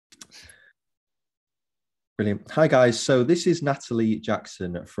Brilliant. Hi, guys. So this is Natalie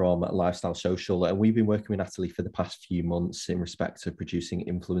Jackson from Lifestyle Social, and we've been working with Natalie for the past few months in respect to producing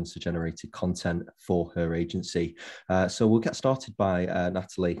influencer-generated content for her agency. So we'll get started by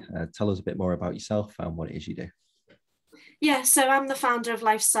Natalie. Tell us a bit more about yourself and what it is you do. Yeah, so I'm the founder of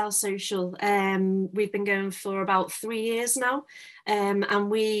Lifestyle Social. We've been going for about 3 years now, and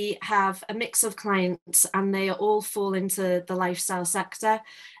we have a mix of clients, and they all fall into the lifestyle sector.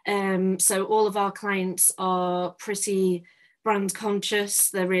 So all of our clients are pretty brand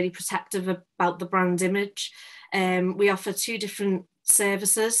conscious. They're really protective about the brand image. We offer two different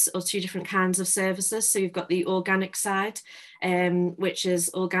services, or two different kinds of services. So you've got the organic side, which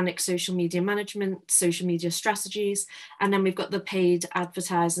is organic social media management, social media strategies, and then we've got the paid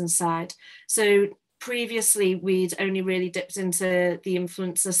advertising side. So previously we'd only really dipped into the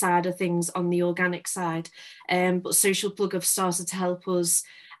influencer side of things on the organic side, but Social Plug have started to help us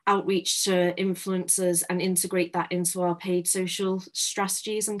outreach to influencers and integrate that into our paid social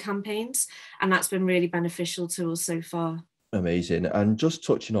strategies and campaigns, and that's been really beneficial to us so far. Amazing. And just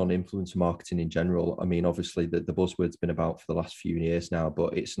touching on influencer marketing in general, I mean, obviously the buzzword's been about for the last few years now,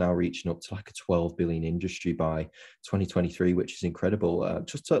 but it's now reaching up to like a 12 billion industry by 2023, which is incredible.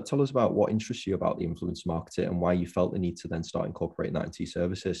 Just tell us about what interests you about the influencer market and why you felt the need to then start incorporating that into your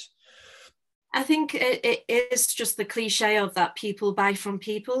services. I think it is just the cliche of that people buy from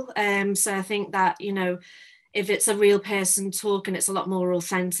people. So I think that, if it's a real person talking, it's a lot more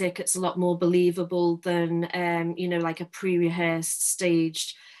authentic, it's a lot more believable than, like a pre-rehearsed,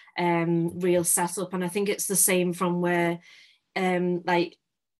 staged, real setup. And I think it's the same from where, like,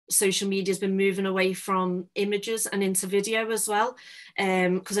 social media has been moving away from images and into video as well.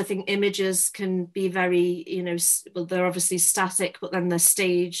 Because I think images can be very, well, they're obviously static, but then they're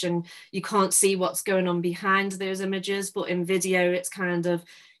staged and you can't see what's going on behind those images. But in video, it's kind of,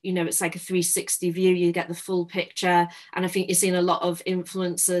 it's like a 360 view, you get the full picture. And I think you're seeing a lot of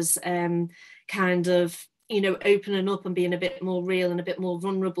influencers kind of, opening up and being a bit more real and a bit more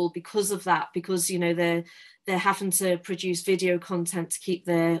vulnerable because of that, because, they're having to produce video content to keep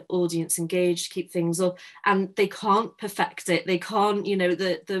their audience engaged, keep things up, and they can't perfect it. They can't,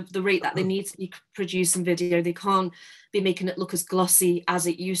 the rate that they need to be producing video, they can't be making it look as glossy as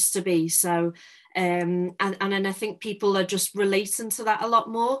it used to be. So and then I think people are just relating to that a lot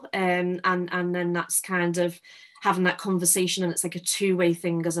more, and then that's kind of having that conversation, and it's like a two-way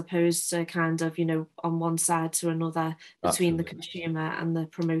thing as opposed to kind of, on one side to another between the consumer and the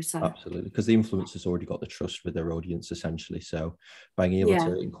promoter. Absolutely, because the influencer's already got the trust with their audience essentially. So being able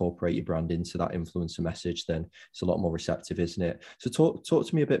to incorporate your brand into that influencer message, then it's a lot more receptive, isn't it? So talk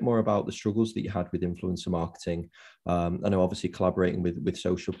to me a bit more about the struggles that you had with influencer marketing. I know obviously collaborating with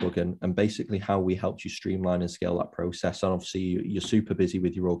Social Plug and basically how we helped you streamline and scale that process. And obviously you're super busy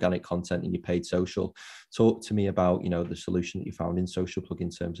with your organic content and your paid social. Talk to me about, the solution that you found in Social Plug in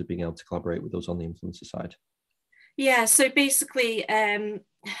terms of being able to collaborate with us on the influencer side. Yeah, so basically, I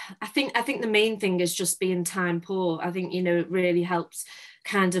think the main thing is just being time poor. I think, it really helps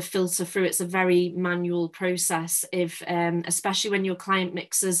kind of filter through. It's a very manual process, if especially when your client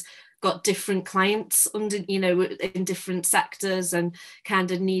mix has got different clients under, in different sectors and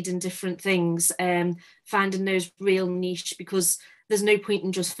kind of needing different things, finding those real niche, because there's no point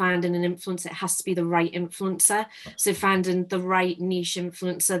in just finding an influencer. It has to be the right influencer. So finding the right niche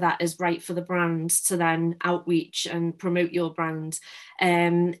influencer that is right for the brand to then outreach and promote your brand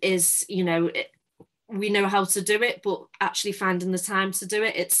is, we know how to do it, but actually finding the time to do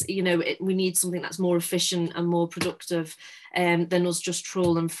it, it's, we need something that's more efficient and more productive than us just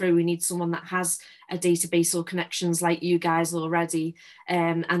trawling through. We need someone that has a database or connections like you guys already,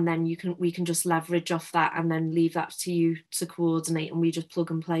 and then we can just leverage off that and then leave that to you to coordinate, and we just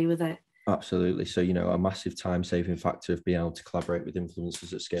plug and play with it. Absolutely. So, a massive time saving factor of being able to collaborate with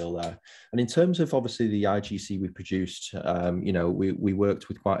influencers at scale there. And in terms of obviously the IGC we produced, we worked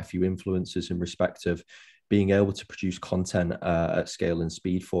with quite a few influencers in respect of being able to produce content at scale and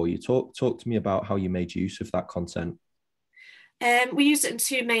speed for you. Talk to me about how you made use of that content. We used it in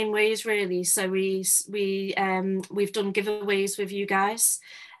two main ways, really. So we've done giveaways with you guys.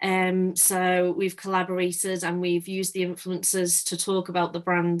 So we've collaborated and we've used the influencers to talk about the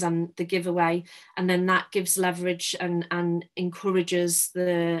brand and the giveaway, and then that gives leverage and encourages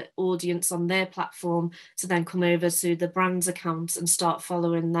the audience on their platform to then come over to the brand's account and start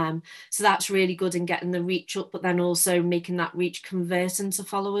following them. So that's really good in getting the reach up, but then also making that reach convert into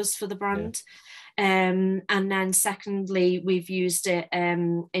followers for the brand. Yeah. And then secondly, we've used it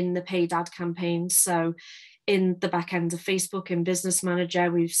in the paid ad campaigns. So in the back end of Facebook, in Business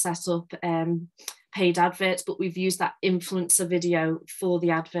Manager, we've set up paid adverts, but we've used that influencer video for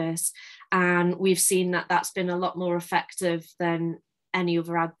the adverts, and we've seen that that's been a lot more effective than any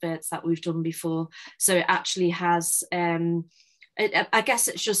other adverts that we've done before. So it actually has, I guess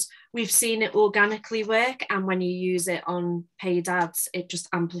it's just, we've seen it organically work, and when you use it on paid ads, it just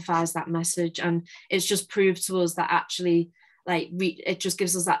amplifies that message, and it's just proved to us that actually, like, it just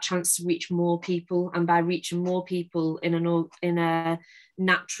gives us that chance to reach more people, and by reaching more people in a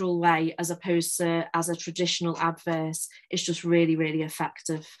natural way, as opposed to as a traditional advert, it's just really, really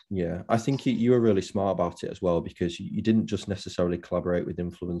effective. Yeah, I think you were really smart about it as well, because you didn't just necessarily collaborate with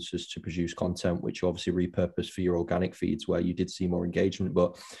influencers to produce content, which you obviously repurposed for your organic feeds where you did see more engagement,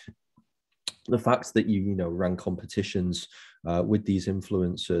 but the fact that you ran competitions with these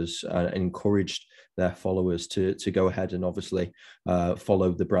influencers and encouraged their followers to go ahead and obviously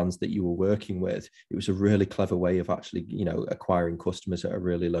follow the brands that you were working with. It was a really clever way of actually acquiring customers at a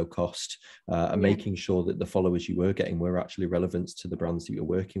really low cost, and making sure that the followers you were getting were actually relevant to the brands that you're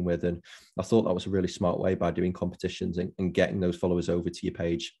working with. And I thought that was a really smart way, by doing competitions and getting those followers over to your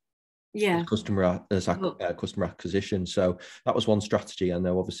page. Customer acquisition. So that was one strategy. I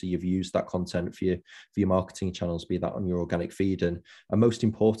know obviously you've used that content for your marketing channels, be that on your organic feed, and most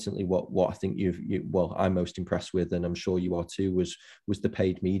importantly, what I think I'm most impressed with, and I'm sure you are too, was the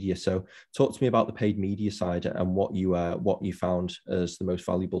paid media. So talk to me about the paid media side and what you found as the most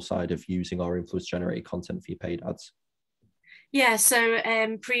valuable side of using our influence generated content for your paid ads. Yeah, so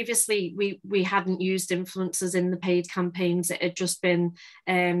previously we hadn't used influencers in the paid campaigns. It had just been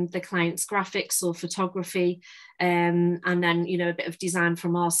the client's graphics or photography, and then a bit of design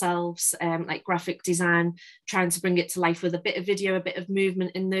from ourselves, like graphic design, trying to bring it to life with a bit of video, a bit of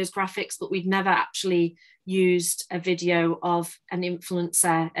movement in those graphics. But we'd never actually used a video of an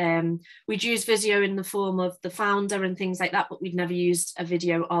influencer. We'd use video in the form of the founder and things like that, but we'd never used a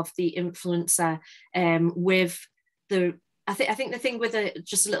video of the influencer with the. I think the thing with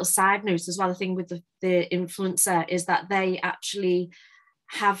just a little side note as well, the thing with the influencer is that they actually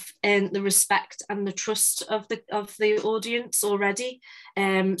have earned the respect and the trust of the audience already.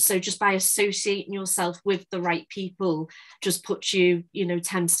 So just by associating yourself with the right people just puts you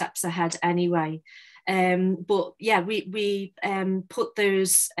 10 steps ahead anyway. But yeah, we put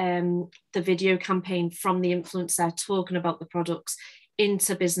those the video campaign from the influencer talking about the products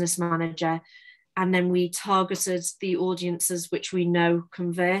into Business Manager. And then we targeted the audiences which we know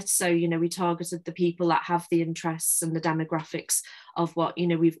convert. So, we targeted the people that have the interests and the demographics of what,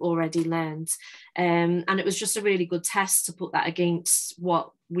 we've already learned. And it was just a really good test to put that against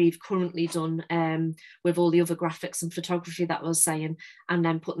what we've currently done with all the other graphics and photography that I was saying, and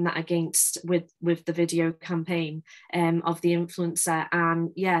then putting that against with the video campaign of the influencer.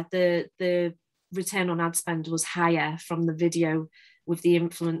 And yeah, the return on ad spend was higher from the video with the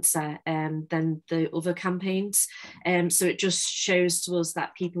influencer than the other campaigns. So it just shows to us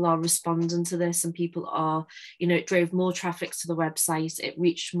that people are responding to this, and people are, it drove more traffic to the website, it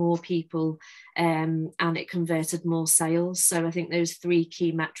reached more people, and it converted more sales. So I think those three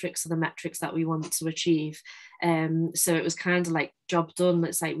key metrics are the metrics that we want to achieve. So it was kind of like job done.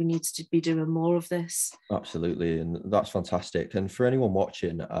 It's like we need to be doing more of this. Absolutely, and that's fantastic. And for anyone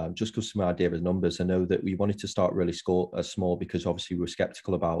watching, just give some idea of numbers. I know that we wanted to start really small because obviously we were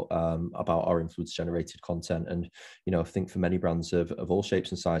skeptical about our influence generated content. And I think for many brands of all shapes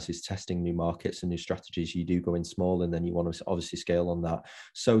and sizes, testing new markets and new strategies, you do go in small, and then you want to obviously scale on that.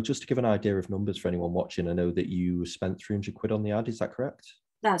 So just to give an idea of numbers for anyone watching, I know that you spent 300 quid on the ad. Is that correct?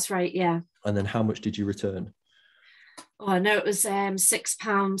 That's right, yeah. And then how much did you return? Oh, no, it was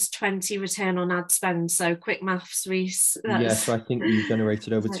 £6.20 return on ad spend. So quick maths, Reese. Yeah, so I think you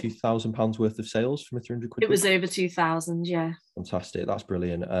generated over £2,000 worth of sales from a 300 quid. It was over 2,000, yeah. Fantastic, that's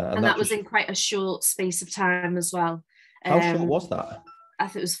brilliant. And that was in quite a short space of time as well. How short was that? I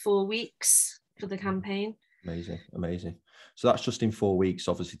think it was 4 weeks for the campaign. Amazing. So that's just in 4 weeks,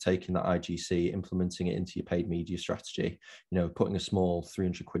 obviously taking that IGC, implementing it into your paid media strategy, putting a small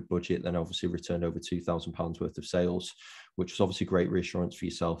 300 quid budget, then obviously returned over £2,000 worth of sales, which was obviously great reassurance for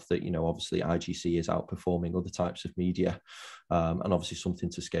yourself that, obviously IGC is outperforming other types of media, and obviously something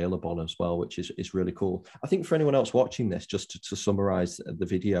to scale upon as well, which is really cool. I think for anyone else watching this, just to summarize the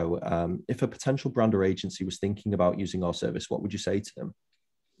video, if a potential brand or agency was thinking about using our service, what would you say to them?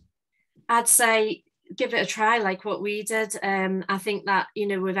 I'd say give it a try, like what we did. I think that,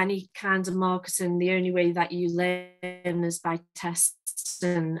 with any kind of marketing, the only way that you learn is by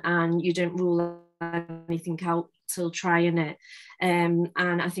testing, and you don't rule anything out till trying it. And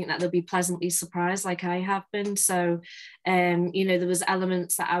I think that they'll be pleasantly surprised like I have been. So, you know, there was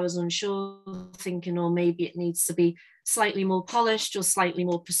elements that I was unsure, thinking, or maybe it needs to be slightly more polished or slightly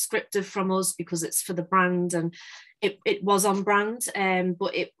more prescriptive from us because it's for the brand. And it was on brand,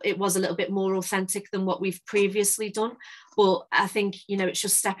 but it was a little bit more authentic than what we've previously done. But I think, you know, it's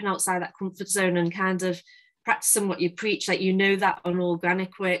just stepping outside that comfort zone and kind of practicing what you preach. Like, you know, that on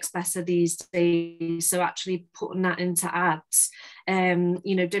organic works better these days, so actually putting that into ads,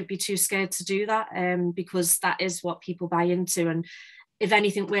 you know, don't be too scared to do that, because that is what people buy into. And if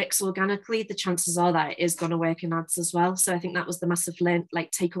anything works organically, the chances are that it is going to work in ads as well. So I think that was the massive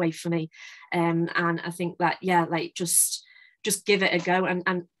takeaway for me. And I think that, yeah, like just give it a go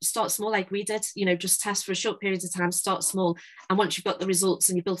and start small like we did, you know, just test for a short period of time, start small. And once you've got the results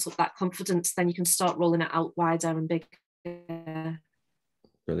and you built up that confidence, then you can start rolling it out wider and bigger.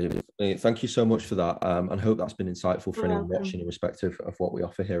 Brilliant. Thank you so much for that. And hope that's been insightful for anyone watching in respect of what we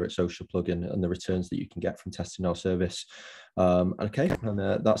offer here at Social Plug and the returns that you can get from testing our service. Okay,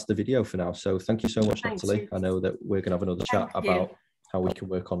 and that's the video for now. So thank you so much, Natalie. I know that we're going to have another chat about how we can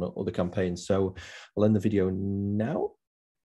work on other campaigns. So I'll end the video now.